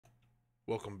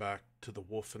Welcome back to The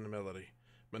Wolf and the Melody.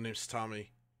 My name's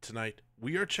Tommy. Tonight,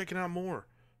 we are checking out more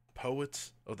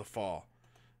Poets of the Fall.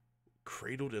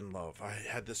 Cradled in Love. I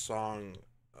had this song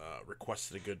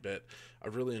requested a good bit. I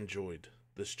really enjoyed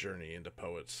this journey into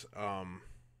Poets.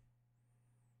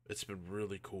 It's been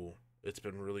really cool. It's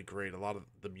been really great. A lot of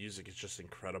the music is just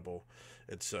incredible.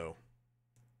 And so,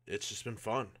 it's just been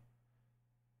fun.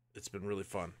 It's been really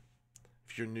fun.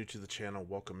 If you're new to the channel,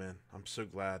 welcome in. I'm so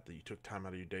glad that you took time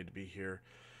out of your day to be here.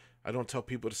 I don't tell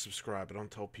people to subscribe. I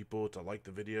don't tell people to like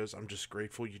the videos. I'm just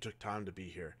grateful you took time to be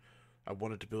here. I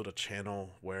wanted to build a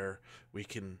channel where we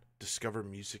can discover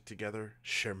music together,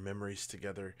 share memories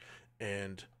together,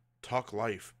 and talk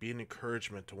life, be an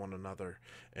encouragement to one another,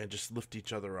 and just lift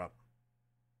each other up.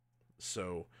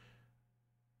 So,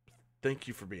 thank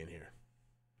you for being here.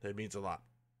 It means a lot.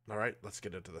 All right, let's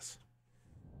get into this.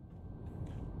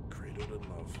 Cradled in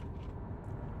Love.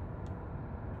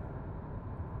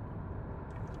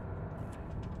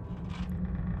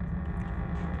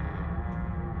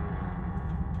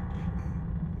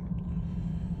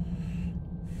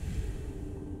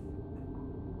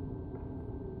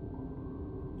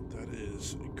 That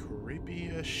is creepy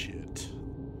as shit.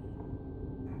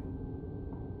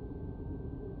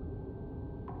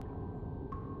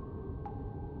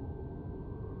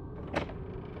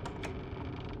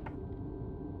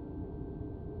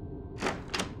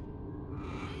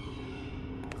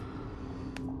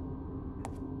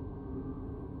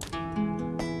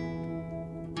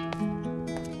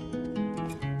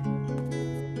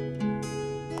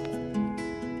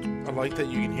 I like that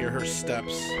you can hear her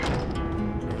steps.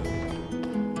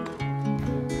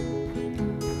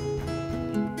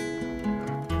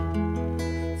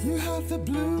 You have the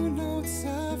blue note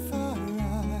sapphire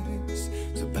eyes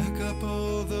to back up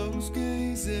all those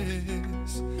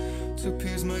gazes, to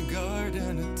pierce my guard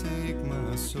and to take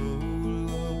my soul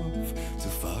off to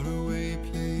faraway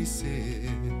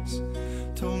places.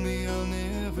 Told me I'll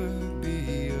never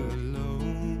be alone.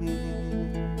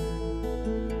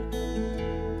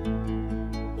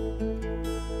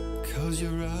 'Cause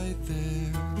you're right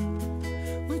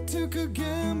there. We took a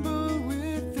gamble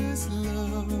with this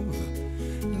love,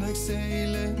 like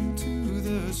sailing to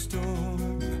the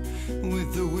storm,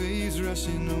 with the waves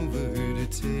rushing over to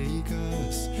take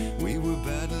us. We were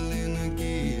battling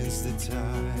against the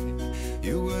tide.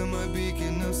 You were my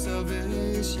beacon of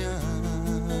salvation.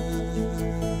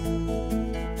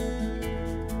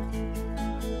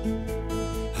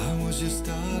 I was your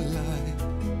starlight.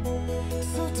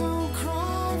 So don't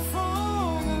cry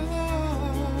for your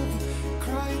love,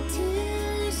 cry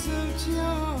tears of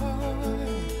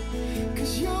joy,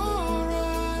 'cause you're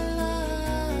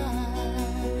alive,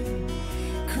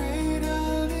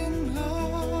 cradled in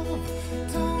love.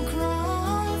 Don't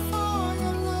cry for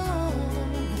your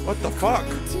love. What the fuck?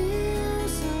 Cry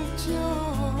tears of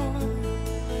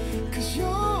joy, 'cause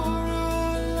you're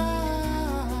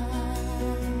alive,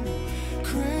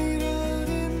 cradled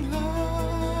in love.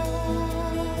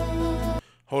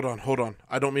 Hold on.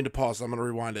 I don't mean to pause. I'm gonna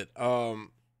rewind it.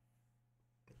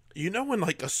 You know when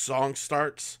like a song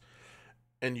starts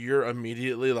and you're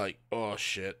immediately like, oh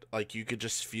shit, like you could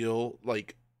just feel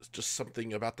like just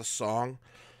something about the song,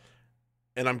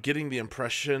 and I'm getting the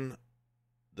impression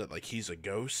that like he's a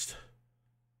ghost.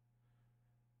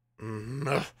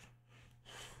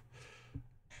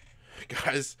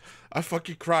 Guys, I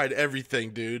fucking cried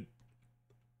everything, dude.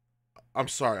 I'm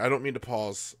sorry. I don't mean to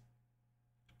pause.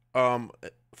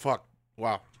 Fuck.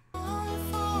 Wow. Cry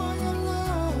for your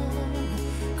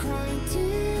love, cry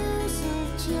tears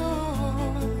of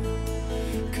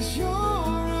joy, 'cause you're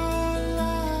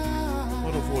alive,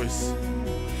 What a voice.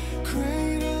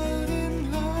 cradled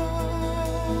in love.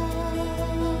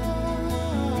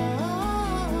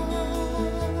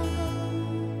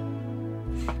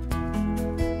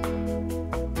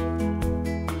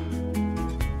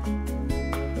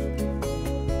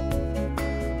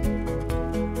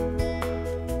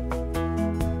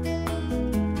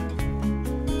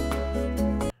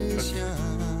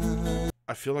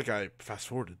 I feel like I fast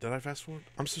forwarded. Did I fast forward?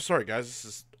 I'm so sorry, guys. This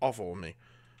is awful of me.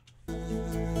 I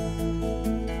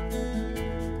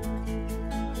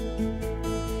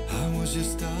was your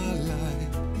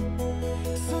starlight.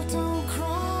 So don't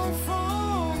cry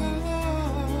for your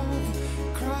love,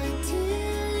 cry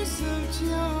tears of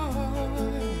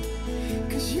joy,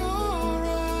 'cause you're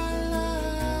alive,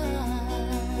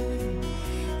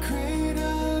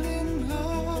 cradled in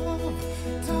love.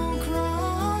 Don't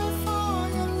cry for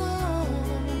your love,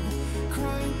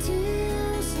 cry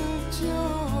tears of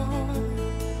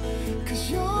joy, 'cause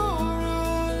you're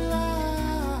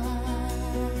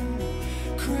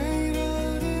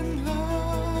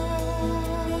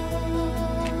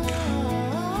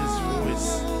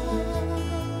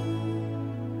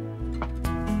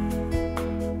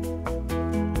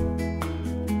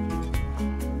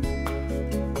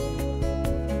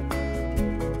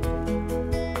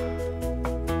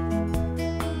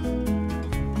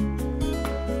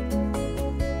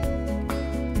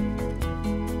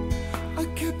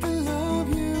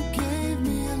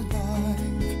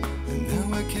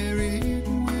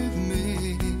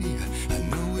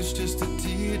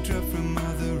raindrop from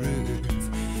Mother Earth.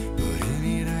 But in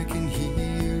it I can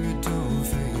hear a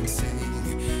dolphin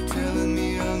sing, telling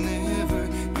me I'll never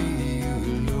be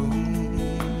alone.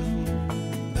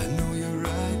 I know you're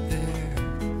right there.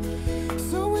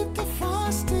 So with the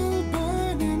fire still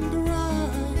burning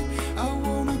bright, I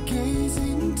wanna gaze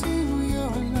into your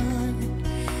light.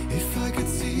 If I could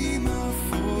see my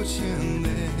fortune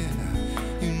there,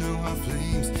 you know our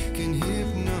flames can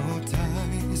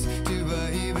hypnotize. Do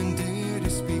I even dare to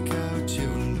speak out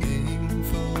your name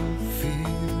for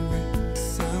fear it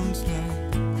sounds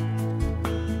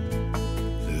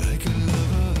like a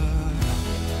lover?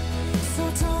 So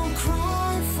don't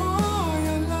cry for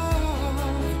your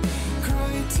love,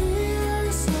 cry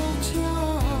tears of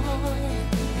joy,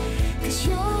 'cause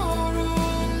you're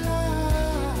alive,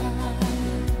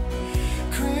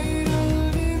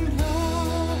 cradled in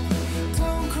love.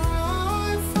 Don't cry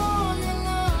for your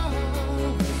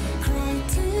love, cry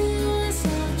tears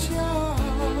of joy,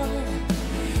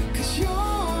 'cause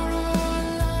you're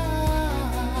alive,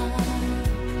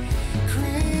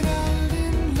 cradled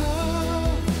in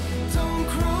love. Don't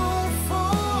cry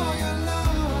for your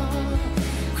love,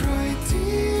 cry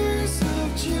tears of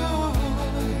joy,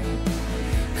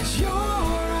 'cause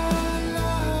you're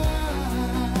alive,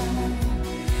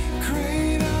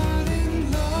 cradled in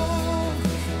love.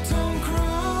 Don't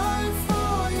cry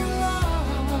for your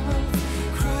love,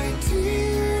 cry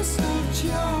tears of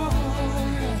joy,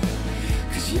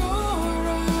 'cause you're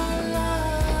alive,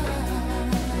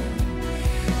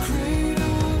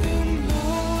 cradled in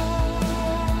love,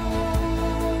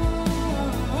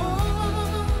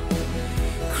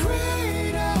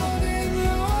 cradled in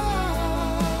love.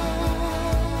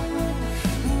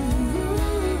 Ooh,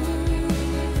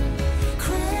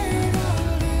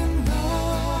 cradled in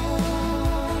love,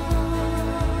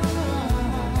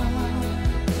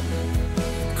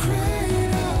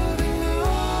 cradled in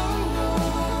love,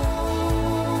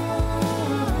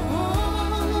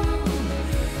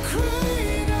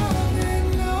 cradled in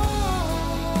love,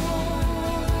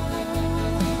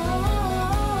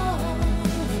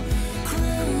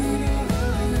 cradled in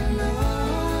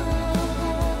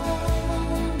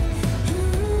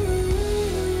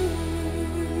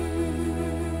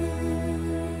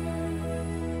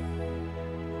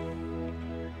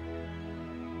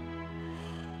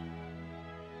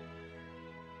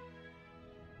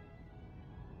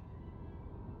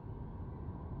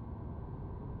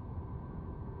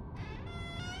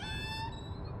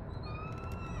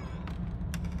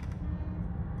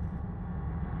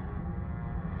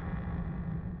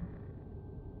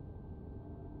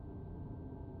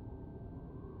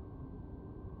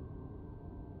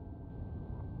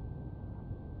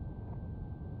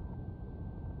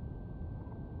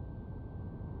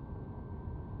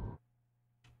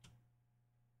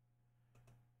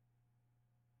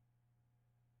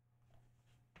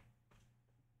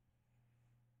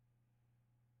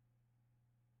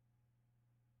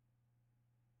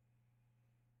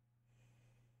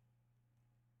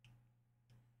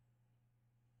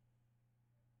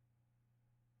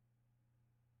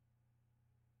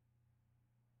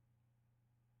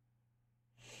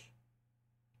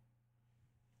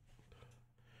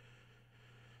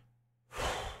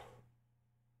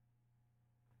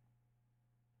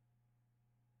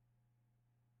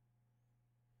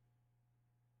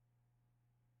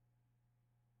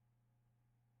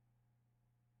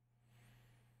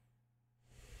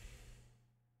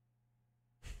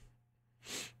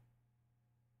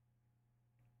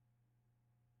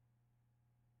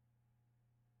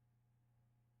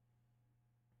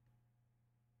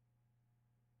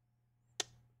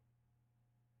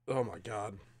Oh my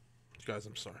god. Guys,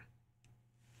 I'm sorry.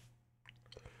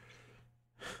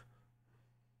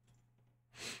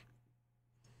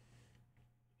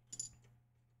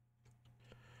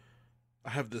 I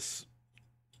have this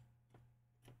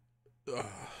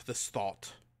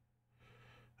thought.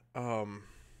 Um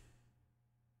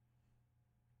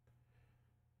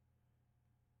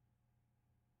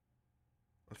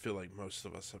I feel like most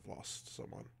of us have lost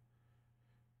someone.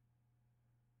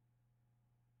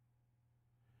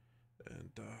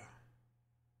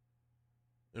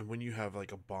 And when you have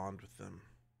like a bond with them,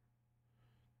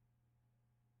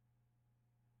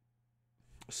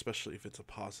 especially if it's a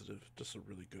positive, just a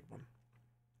really good one,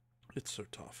 it's so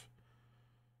tough.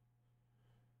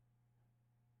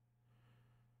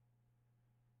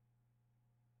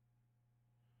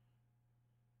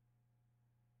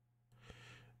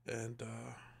 And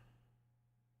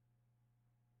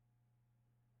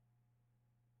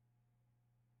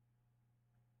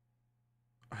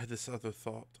I had this other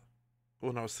thought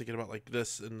when I was thinking about like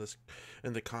this in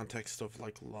the context of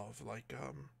like love, like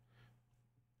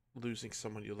losing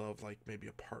someone you love, like maybe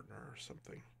a partner or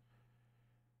something.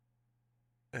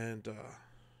 And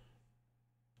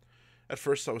at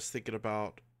first I was thinking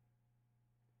about,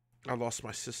 I lost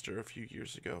my sister a few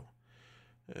years ago,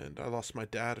 and I lost my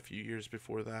dad a few years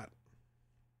before that.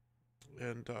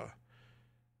 And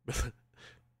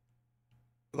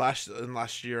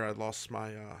last year I lost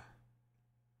my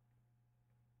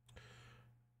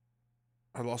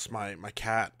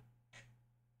cat.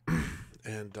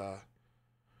 And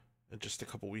just a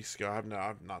couple weeks ago,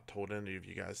 I've not told any of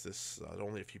you guys this.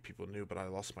 Only a few people knew, but I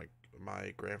lost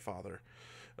my grandfather.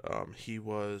 He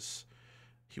was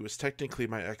technically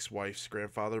my ex-wife's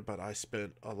grandfather, but I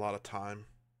spent a lot of time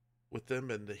with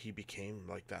him, and he became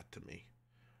like that to me.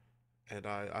 And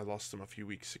I lost him a few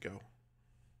weeks ago.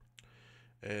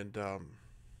 And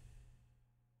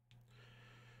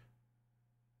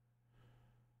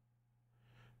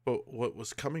but what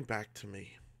was coming back to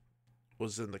me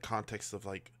was in the context of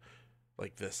like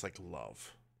this, like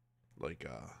love, like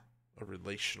a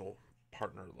relational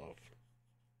partner love.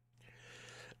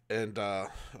 And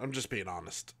I'm just being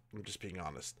honest.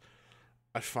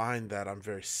 I find that I'm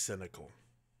very cynical.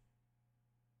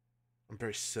 I'm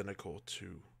very cynical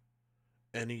to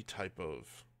any type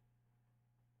of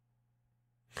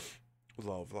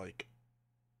love. Like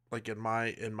in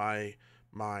my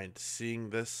mind, seeing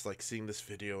this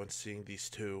video and seeing these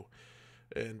two,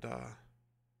 and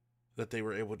that they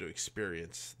were able to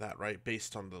experience that, right,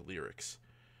 based on the lyrics.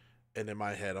 And in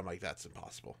my head, I'm like, that's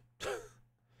impossible.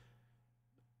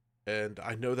 And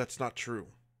I know that's not true.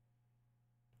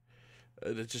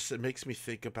 And it makes me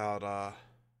think about,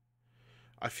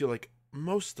 I feel like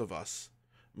most of us,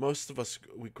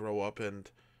 we grow up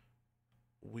and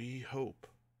we hope.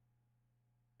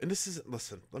 And this isn't,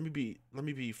 listen, let me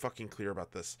be fucking clear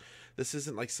about this. This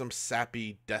isn't like some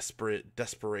sappy,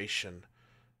 desperation.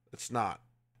 It's not.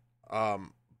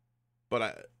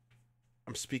 But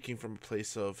I'm speaking from a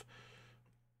place of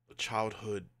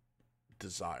childhood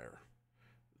desire.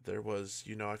 There was,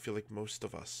 I feel like most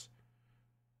of us,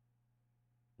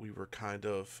 we were kind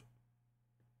of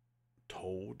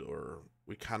told, or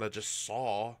we kind of just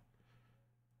saw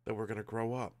that we're going to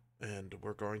grow up and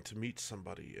we're going to meet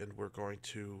somebody and we're going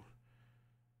to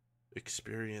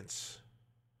experience,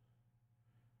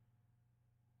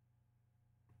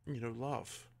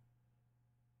 love.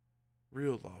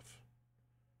 Real love.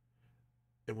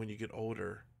 And when you get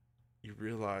older, you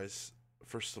realize,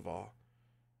 first of all,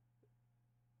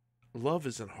 love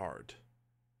isn't hard.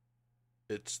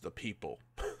 It's the people.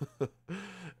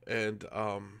 And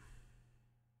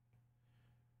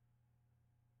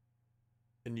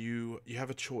you have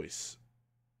a choice.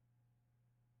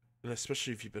 And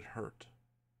especially if you've been hurt.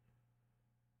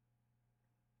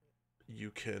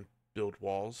 You can build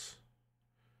walls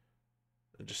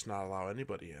and just not allow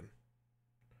anybody in.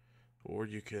 Or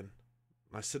you can,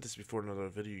 I said this before in another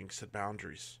video, you can set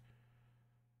boundaries.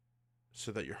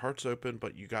 So that your heart's open,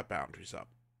 but you got boundaries up.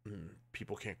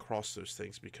 People can't cross those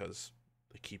things because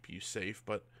they keep you safe,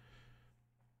 but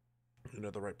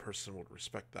the right person would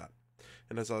respect that.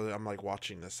 And as I'm like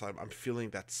watching this, I'm feeling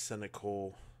that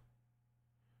cynical,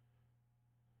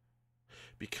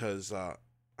 because and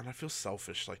I feel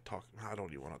selfish, like I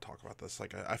don't even want to talk about this.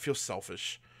 Like I feel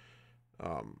selfish.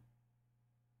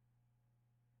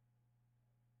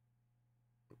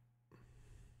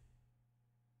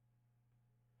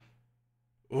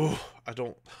 Oh, I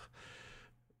don't.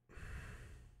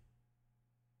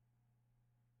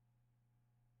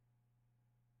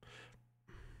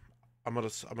 I'm gonna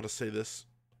say this,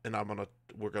 and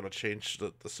we're gonna change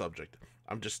the subject.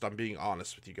 I'm being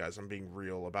honest with you guys. I'm being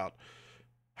real about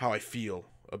how I feel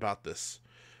about this.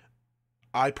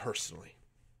 I personally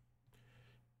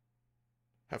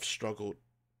have struggled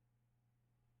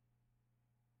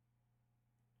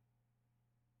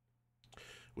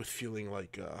with feeling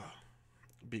like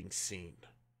being seen,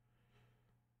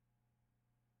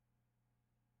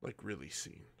 like really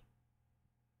seen,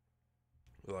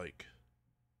 like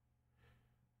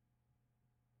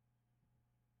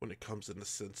when it comes in the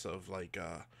sense of like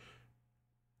a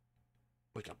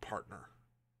partner,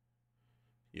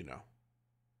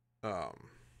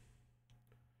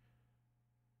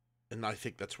 and I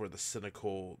think that's where the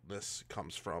cynicalness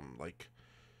comes from, like,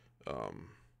 and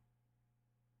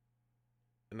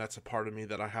that's a part of me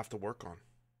that I have to work on.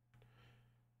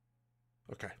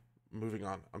 Okay, moving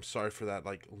on. I'm sorry for that,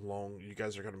 like, long, you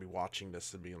guys are going to be watching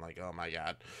this and being like, oh my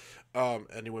god.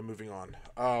 Anyway, moving on.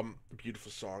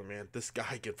 Beautiful song, man. This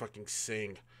guy can fucking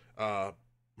sing.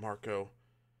 Marco.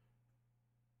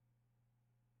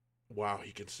 Wow,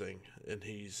 he can sing. And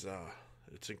he's,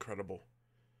 it's incredible.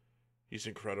 He's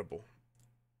incredible.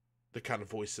 the kind of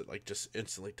voice that like just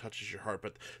instantly touches your heart.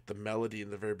 But the melody in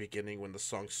the very beginning when the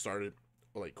song started,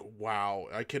 like, wow,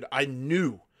 I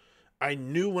knew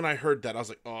when I heard that, I was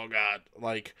like, oh God,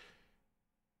 like,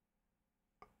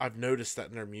 I've noticed that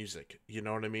in their music, you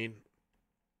know what I mean?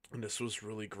 And this was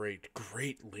really great.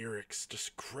 Great lyrics,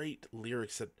 just great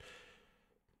lyrics that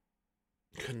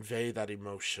convey that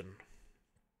emotion.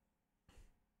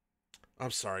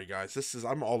 I'm sorry, guys.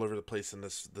 I'm all over the place in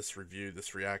this review,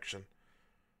 this reaction.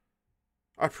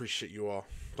 I appreciate you all,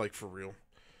 like, for real.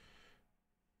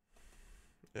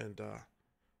 And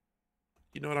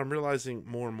you know what? I'm realizing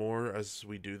more and more as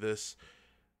we do this,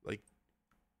 like,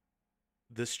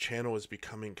 this channel is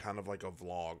becoming kind of like a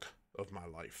vlog of my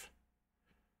life.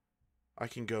 I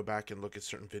can go back and look at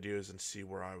certain videos and see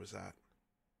where I was at.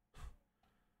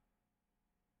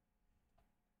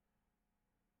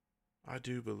 I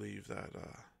do believe that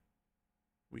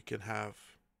we can have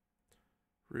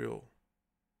real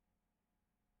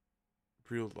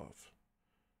love.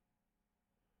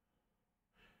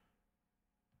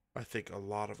 I think a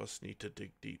lot of us need to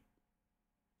dig deep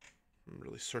and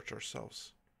really search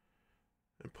ourselves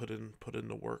and put in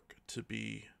the work to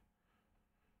be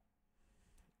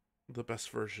the best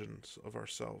versions of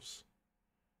ourselves.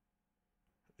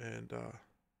 And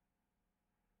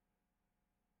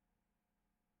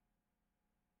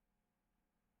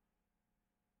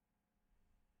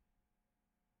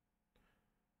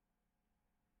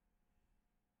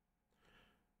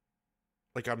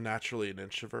like, I'm naturally an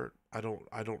introvert. I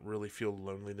don't really feel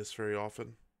loneliness very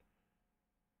often.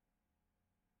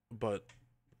 But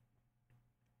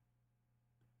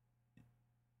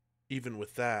even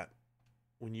with that,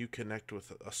 when you connect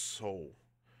with a soul,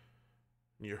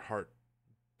 and your heart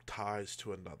ties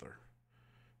to another,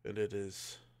 and it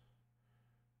is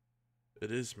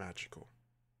magical.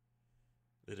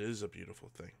 It is a beautiful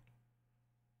thing.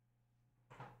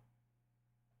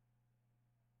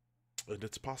 And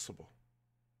it's possible.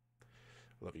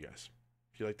 I love you guys.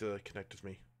 If you'd like to connect with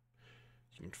me,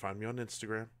 you can find me on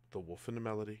Instagram, The Wolf and the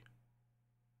Melody.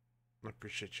 I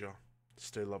appreciate y'all.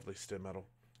 Stay lovely, stay metal.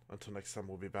 Until next time,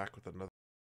 we'll be back with another